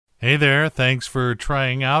Hey there, thanks for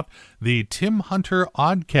trying out the Tim Hunter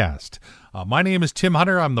Oddcast. My name is Tim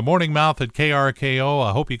Hunter. I'm the morning mouth at KRKO.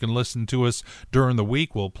 I hope you can listen to us during the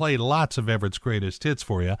week. We'll play lots of Everett's greatest hits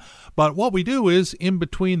for you. But what we do is, in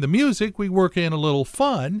between the music, we work in a little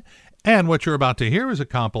fun. And what you're about to hear is a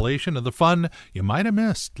compilation of the fun you might have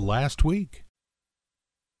missed last week.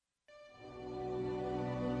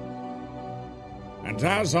 And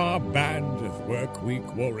as our band of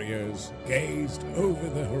work-week warriors gazed over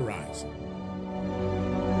the horizon,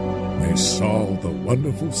 they saw the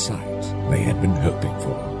wonderful sight they had been hoping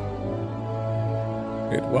for.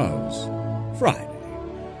 It was Friday.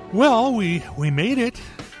 Well, we made it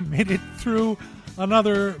through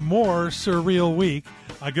another more surreal week.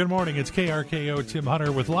 Good morning, it's KRKO Tim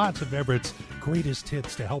Hunter with lots of Everett's greatest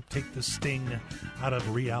hits to help take the sting out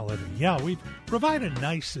of reality. Yeah, we provide a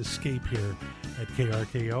nice escape here at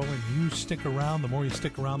KRKO, and you stick around. The more you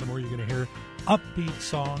stick around, the more you're going to hear upbeat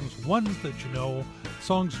songs, ones that you know,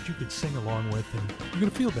 songs that you could sing along with, and you're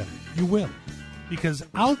going to feel better. You will. Because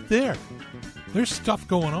out there's stuff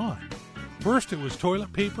going on. First, it was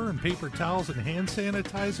toilet paper and paper towels and hand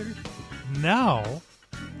sanitizer. Now,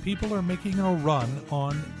 people are making a run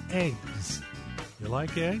on eggs. You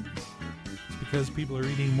like eggs? It's because people are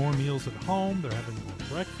eating more meals at home. They're having more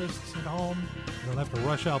breakfasts at home. They don't have to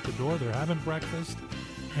rush out the door. They're having breakfast.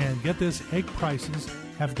 And get this, egg prices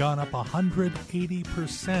have gone up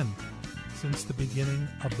 180% since the beginning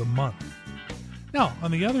of the month. Now, on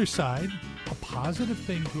the other side, a positive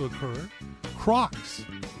thing to occur, Crocs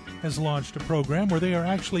has launched a program where they are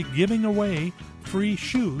actually giving away free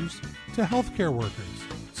shoes to healthcare workers.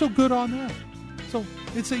 So good on them. So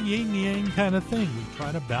it's a yin-yang kind of thing. We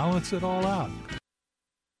try to balance it all out.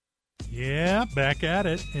 Yeah, back at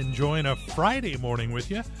it. Enjoying a Friday morning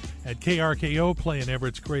with you at KRKO, playing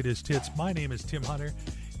Everett's greatest hits. My name is Tim Hunter.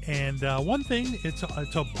 And one thing, it's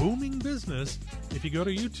a booming business if you go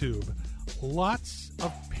to YouTube. Lots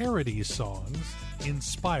of parody songs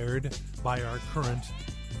inspired by our current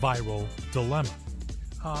viral dilemma.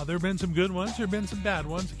 There have been some good ones. There have been some bad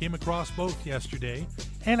ones. I came across both yesterday.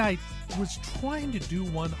 And I was trying to do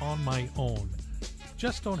one on my own.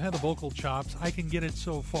 Just don't have the vocal chops. I can get it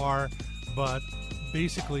so far, but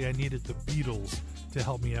basically I needed the Beatles to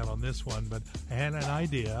help me out on this one. But I had an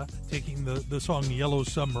idea, taking the song Yellow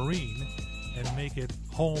Submarine and make it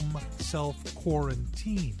home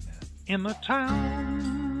self-quarantine. In the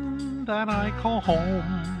town that I call home,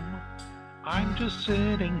 I'm just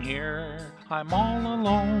sitting here, I'm all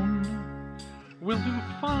alone. We'll do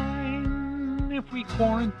fine if we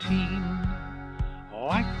quarantine,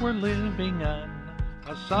 like we're living on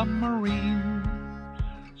a submarine.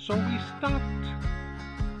 So we stocked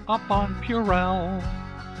up on Purell,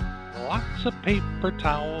 lots of paper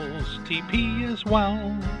towels, TP as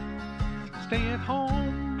well. Stay at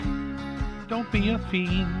home, don't be a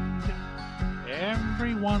fiend,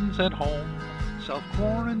 everyone's at home,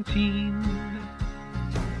 self-quarantined.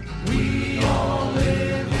 We all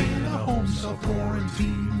live in a home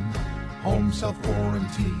self-quarantine. Home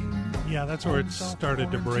self-quarantine. Yeah, that's where it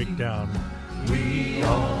started to break down. We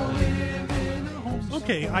all live in a home.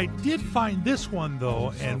 Okay, I did find this one,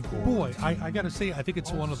 though, and boy, I gotta say, I think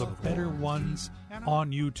it's one of the better ones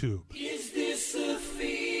on YouTube. Is this a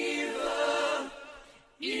fever?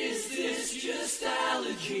 Is this just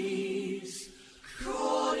allergies?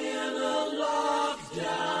 Caught in a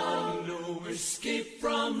lockdown, no escape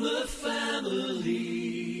from the family.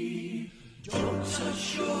 Don't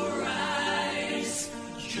touch your eyes,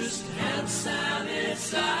 just hand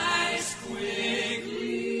sanitize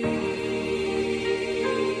quickly.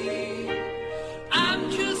 I'm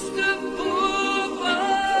just a poor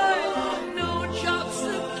boy, no job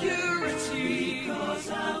security, because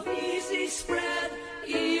of easy spread,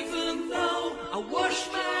 even though I wash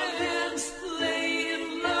my hands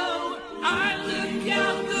laying low. I look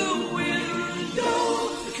out the window,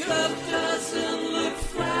 the cup doesn't look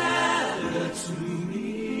flat to me.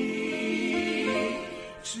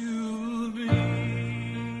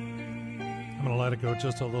 I'm gonna let it go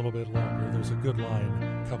just a little bit longer. There's a good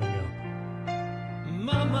line coming up.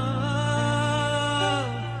 Mama,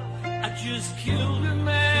 I just killed a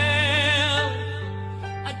man.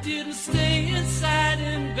 I didn't stay inside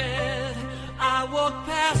in bed. I walked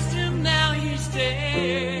past him, now he's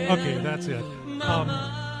dead. Okay, that's it.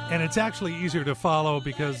 And it's actually easier to follow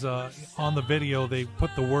because on the video they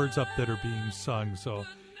put the words up that are being sung. So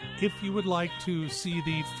if you would like to see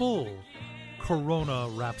the full Corona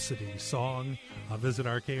Rhapsody song, visit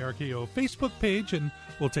our KRKO Facebook page and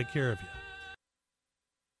we'll take care of you.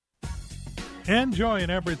 Enjoying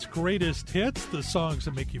Everett's greatest hits, the songs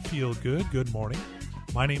that make you feel good. Good morning.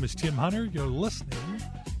 My name is Tim Hunter. You're listening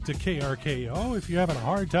to KRKO. If you're having a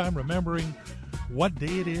hard time remembering what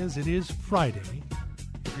day it is Friday.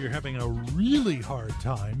 If you're having a really hard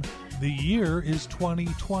time, the year is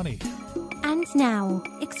 2020. And now,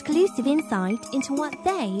 exclusive insight into what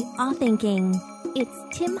they are thinking.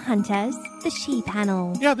 It's Tim Hunter's The She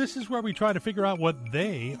Panel. Yeah, this is where we try to figure out what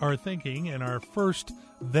they are thinking, and our first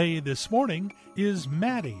they this morning is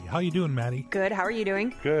Maddie. How you doing, Maddie? Good. How are you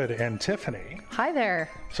doing? Good. And Tiffany? Hi there.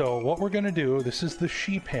 So what we're going to do, this is the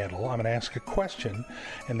She Panel. I'm going to ask a question,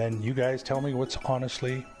 and then you guys tell me what's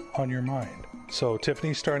honestly on your mind. So,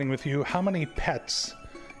 Tiffany, starting with you, how many pets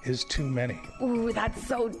is too many? Ooh, that's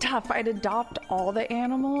so tough. I'd adopt all the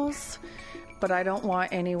animals, but I don't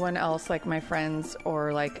want anyone else, like my friends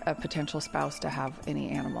or like a potential spouse, to have any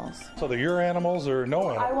animals. So they're your animals or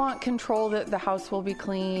no animals? I want control that the house will be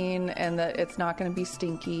clean and that it's not going to be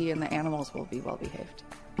stinky and the animals will be well behaved.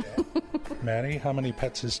 Maddie, how many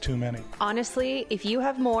pets is too many? Honestly, if you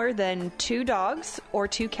have more than 2 dogs or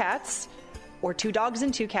 2 cats, or 2 dogs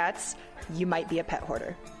and 2 cats, you might be a pet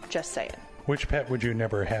hoarder. Just saying. Which pet would you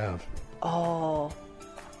never have? Oh,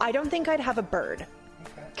 I don't think I'd have a bird.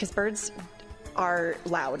 Because birds are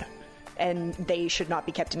loud and they should not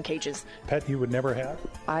be kept in cages. Pet you would never have?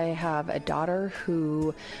 I have a daughter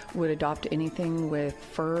who would adopt anything with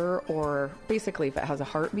fur or basically if it has a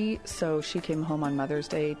heartbeat. So she came home on Mother's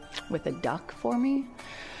Day with a duck for me.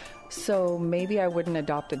 So maybe I wouldn't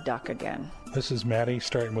adopt a duck again. This is Maddie,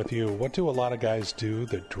 starting with you. What do a lot of guys do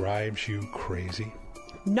that drives you crazy?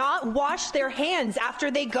 Not wash their hands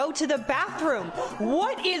after they go to the bathroom.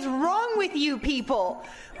 What is wrong with you people?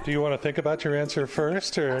 Do you want to think about your answer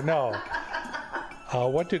first or no?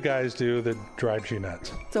 What do guys do that drives you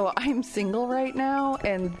nuts? So I'm single right now,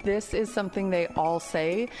 and this is something they all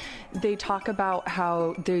say. They talk about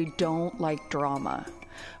how they don't like drama.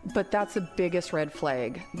 But that's the biggest red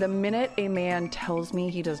flag. The minute a man tells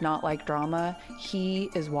me he does not like drama,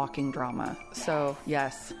 he is walking drama. So,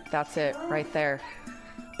 yes, that's it right there.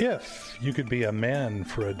 If you could be a man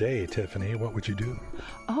for a day, Tiffany, what would you do?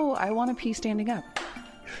 Oh, I want to pee standing up.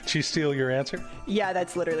 She steal your answer? Yeah,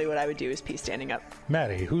 that's literally what I would do is pee standing up.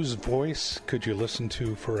 Maddie, whose voice could you listen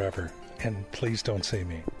to forever? And please don't say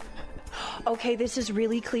me. Okay, this is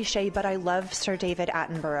really cliche, but I love Sir David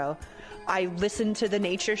Attenborough. I listen to the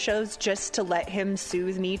nature shows just to let him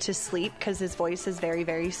soothe me to sleep because his voice is very,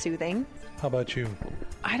 very soothing. How about you?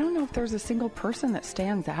 I don't know if there's a single person that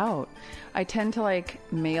stands out. I tend to like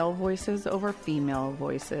male voices over female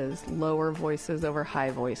voices, lower voices over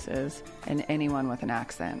high voices, and anyone with an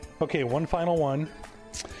accent. Okay, one final one.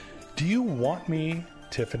 Do you want me,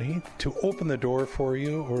 Tiffany, to open the door for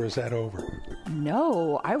you, or is that over?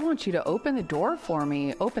 No, I want you to open the door for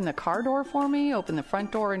me. Open the car door for me. Open the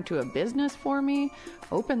front door into a business for me.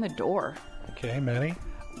 Open the door. Okay, Maddie?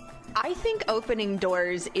 I think opening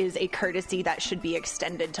doors is a courtesy that should be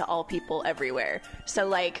extended to all people everywhere. So,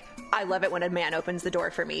 like, I love it when a man opens the door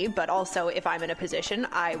for me, but also if I'm in a position,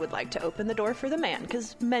 I would like to open the door for the man,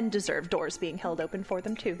 because men deserve doors being held open for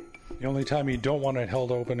them, too. The only time you don't want it held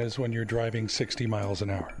open is when you're driving 60 miles an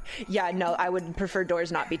hour. Yeah, no, I would prefer doors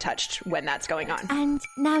not be touched when that's going on. And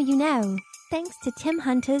now you know. Thanks to Tim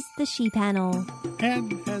Hunter's The She Panel.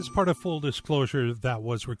 And as part of full disclosure, that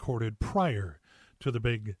was recorded prior to the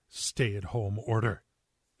big stay-at-home order.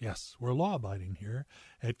 Yes, we're law-abiding here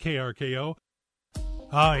at KRKO.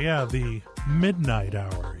 Ah, yeah, the midnight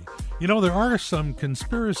hour. You know, there are some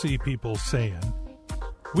conspiracy people saying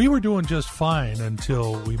we were doing just fine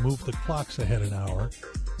until we moved the clocks ahead an hour.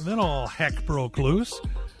 And then all heck broke loose.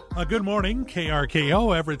 Good morning,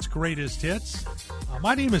 KRKO, Everett's Greatest Hits.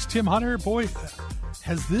 My name is Tim Hunter. Boy,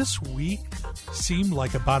 has this week seemed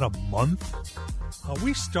like about a month?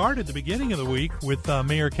 We started the beginning of the week with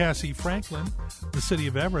Mayor Cassie Franklin, the city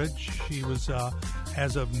of Everett. She was,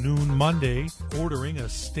 as of noon Monday, ordering a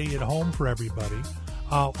stay-at-home for everybody.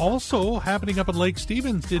 Also happening up at Lake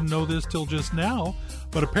Stevens, didn't know this till just now,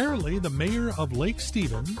 but apparently the mayor of Lake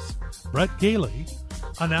Stevens, Brett Gailey,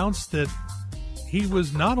 announced that he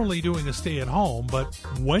was not only doing a stay-at-home, but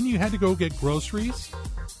when you had to go get groceries,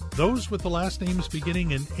 those with the last names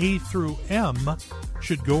beginning in A through M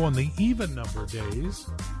should go on the even number days,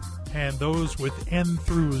 and those with N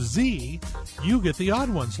through Z, you get the odd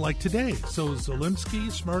ones like today. So Zelinsky,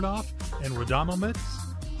 Smirnoff, and Radamovitz,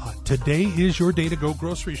 today is your day to go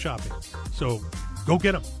grocery shopping. So go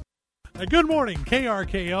get them. Good morning,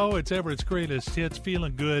 KRKO. It's Everett's Greatest Hits.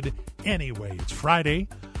 Feeling good anyway. It's Friday.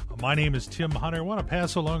 My name is Tim Hunter. I want to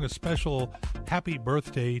pass along a special happy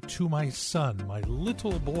birthday to my son. My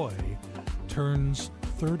little boy turns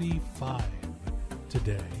 35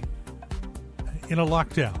 today in a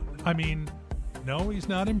lockdown. I mean, No, he's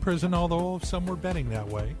not in prison, although some were betting that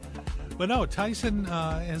way. But no, Tyson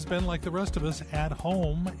has been like the rest of us at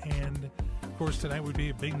home, and of course tonight would be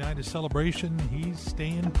a big night of celebration. He's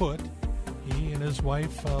staying put. He and his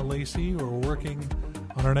wife, Lacey, are working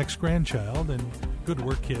on our next grandchild, and good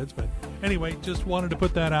work, kids. But anyway, just wanted to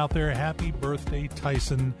put that out there. Happy birthday,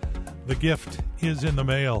 Tyson. The gift is in the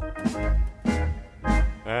mail.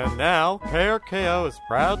 And now, KRKO is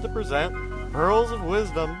proud to present Pearls of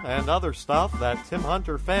Wisdom and other stuff that Tim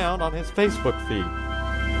Hunter found on his Facebook feed.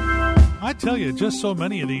 I tell you, just so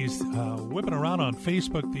many of these whipping around on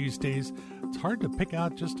Facebook these days, it's hard to pick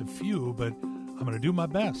out just a few, but I'm going to do my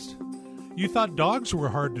best. You thought dogs were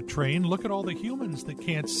hard to train. Look at all the humans that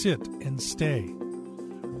can't sit and stay.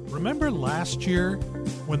 Remember last year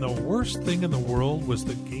when the worst thing in the world was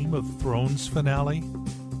the Game of Thrones finale?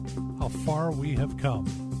 How far we have come.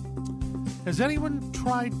 Has anyone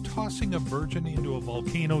tried tossing a virgin into a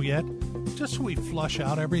volcano yet, just so we flush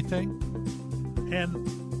out everything?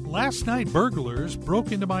 And last night, burglars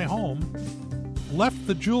broke into my home, left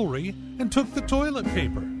the jewelry, and took the toilet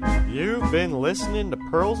paper. You've been listening to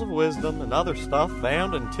Pearls of Wisdom and other stuff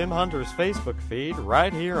found in Tim Hunter's Facebook feed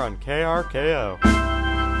right here on KRKO.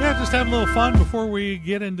 Yeah, just having a little fun before we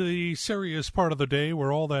get into the serious part of the day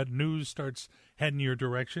where all that news starts heading your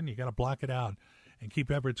direction. You got to block it out and keep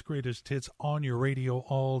Everett's Greatest Hits on your radio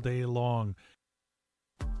all day long.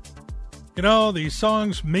 You know, these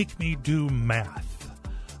songs make me do math.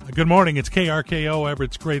 Good morning, it's KRKO,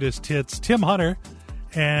 Everett's Greatest Hits. Tim Hunter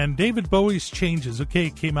and David Bowie's Changes. Okay,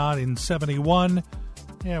 it came out in 71.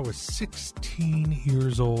 Yeah, I was 16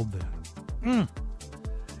 years old then.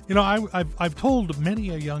 You know, I've told many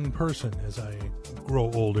a young person as I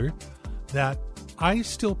grow older that I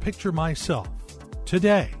still picture myself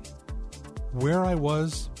today where I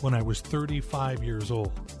was when I was 35 years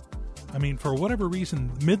old. I mean, for whatever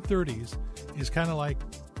reason, mid-30s is kind of like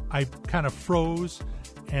I kind of froze,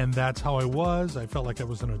 and that's how I was. I felt like I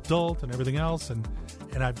was an adult and everything else, and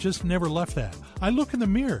I've just never left that. I look in the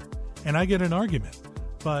mirror, and I get an argument,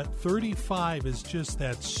 but 35 is just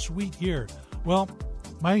that sweet year. Well,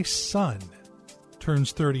 my son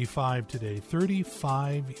turns 35 today,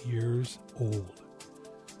 35 years old.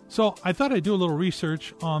 So I thought I'd do a little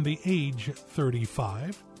research on the age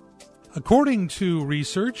 35. According to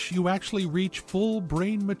research, you actually reach full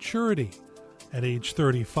brain maturity at age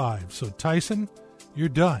 35. So Tyson, you're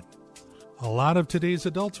done. A lot of today's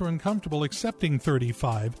adults are uncomfortable accepting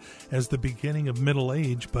 35 as the beginning of middle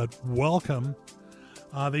age, but welcome.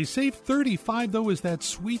 They say 35, though, is that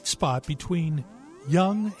sweet spot between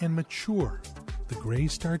young and mature. The gray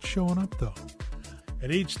starts showing up, though.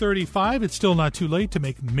 At age 35, it's still not too late to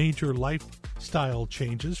make major lifestyle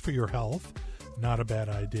changes for your health. Not a bad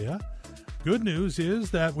idea. Good news is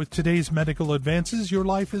that with today's medical advances, your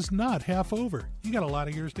life is not half over. You got a lot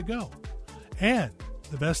of years to go. And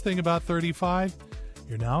the best thing about 35,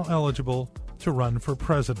 you're now eligible to run for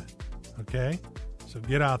president. Okay? So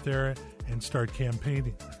get out there and start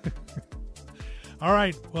campaigning. All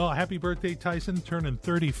right. Well, happy birthday, Tyson. Turning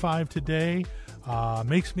 35 today.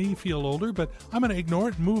 Makes me feel older, but I'm going to ignore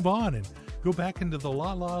it and move on and go back into the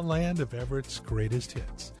la-la land of Everett's Greatest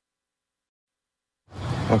Hits.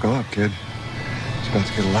 Buckle up, kid. It's about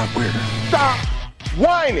to get a lot weirder. Stop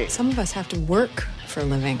whining! Some of us have to work for a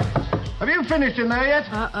living. Have you finished in there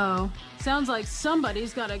yet? Uh-oh. Sounds like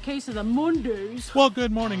somebody's got a case of the Mondays. Well,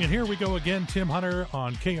 good morning, and here we go again. Tim Hunter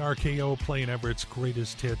on KRKO playing Everett's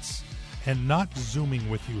Greatest Hits and not Zooming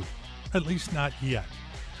with you, at least not yet.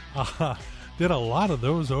 Did a lot of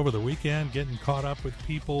those over the weekend, getting caught up with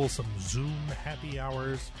people, some Zoom happy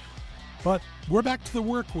hours. But we're back to the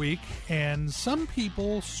work week, and some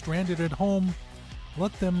people stranded at home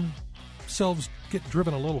let themselves get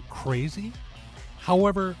driven a little crazy.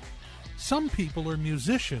 However, some people are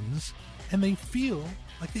musicians, and they feel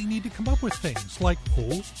like they need to come up with things like,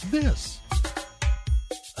 oh, this.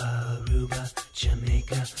 Aruba,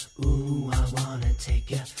 Jamaica, ooh, I wanna take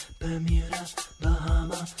ya. Bermuda,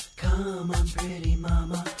 Bahama, come on, pretty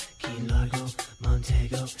mama. Key Largo,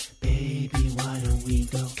 Montego, baby, why don't we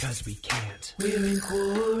go? 'Cause we can't. We're in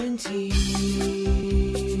quarantine,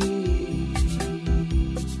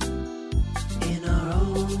 in our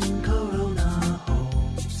own Corona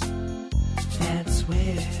homes. That's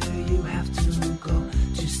where you have to go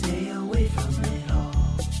to stay away from it all.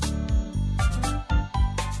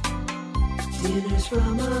 Dinners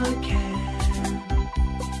from a can,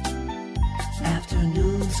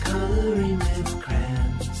 afternoons coloring with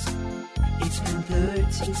crayons. It's been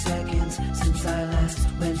 13 seconds since I last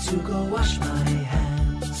went to go wash my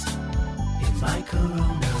hands in my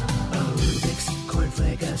Corona. Rubik's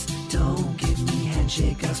cornflakers. Don't give me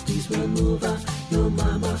handshakers. Please remove your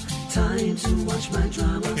mama. Time to watch my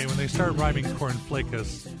drama. Okay, when they start rhyming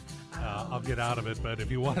cornflakes, I'll get out of it. But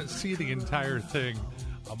if you want to see the entire thing,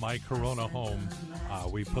 My Corona Home,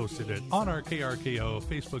 we posted it on our KRKO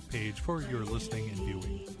Facebook page for your listening and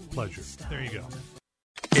viewing pleasure. There you go.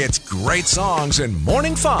 It's great songs and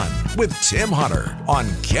morning fun with Tim Hunter on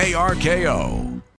KRKO.